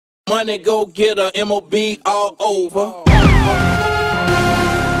Money go get a MOB all over.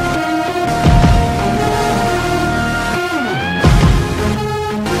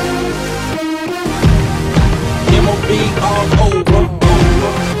 MOB all over.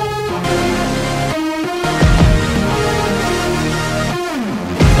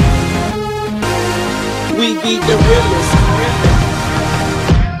 We be the realest.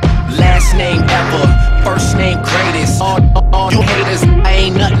 Last name ever, first name greatest. All you haters, I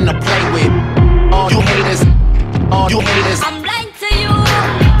ain't nothing to play with. All you haters, I'm blind to you,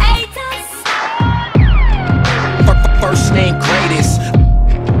 haters. First name greatest.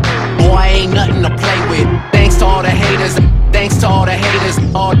 Boy, I ain't nothing to play with. Thanks to all the haters, thanks to all the haters,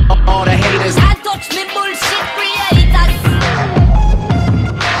 all the haters. I touch me bullshit creators.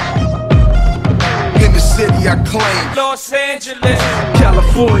 In the city I claim Los Angeles,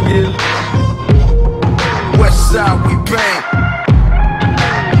 California, West Side we bang.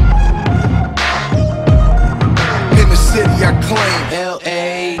 In the city I claim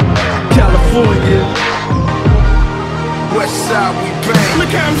L.A. California, West Side we bang. Look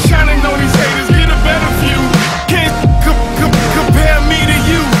how I'm shining on these haters, get a better view. Can't compare me to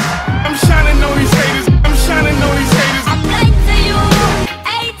you. I'm shining on these haters, I'm shining on these haters. I'm blind to you,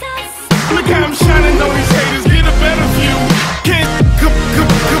 haters. Look how I'm shining on these haters, get a better view. Can't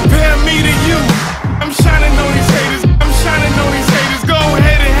compare me to you. I'm shining on these haters, I'm shining on these haters. Go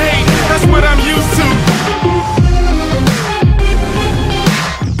ahead and hate, that's what I'm used to.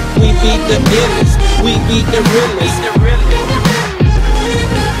 we be the illest, we be the realest.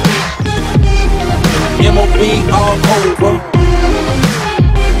 MOB all over.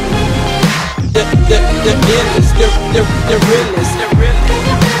 The illest, the realest.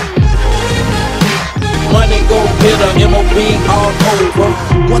 Money go get a MOB all over.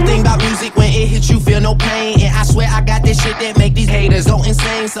 One thing about music, when it hits you, feel no pain. And I swear I got this shit that make these haters go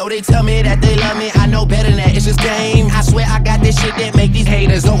insane. So they tell me that they love me, I know better than that, it's just game. I swear I got this shit that make these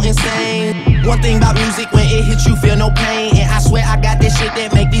haters go insane. One thing about music, when it hits you, feel no pain. And I swear I got this shit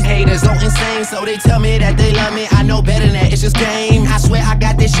that make these haters go insane. So they tell me that they love me, I know better than that, it's just game. I swear I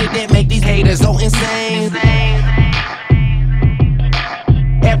got this shit that make these haters go insane.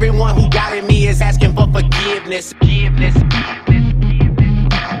 Everyone who doubted me is asking for forgiveness.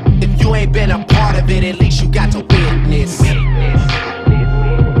 If you ain't been a part of it, at least you got to witness.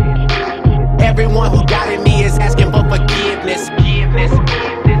 Everyone who doubted me is asking for forgiveness.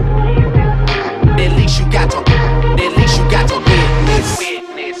 At least you got to witness.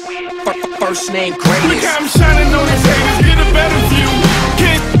 First name greatest. Look how I'm shining on these haters, get a better view.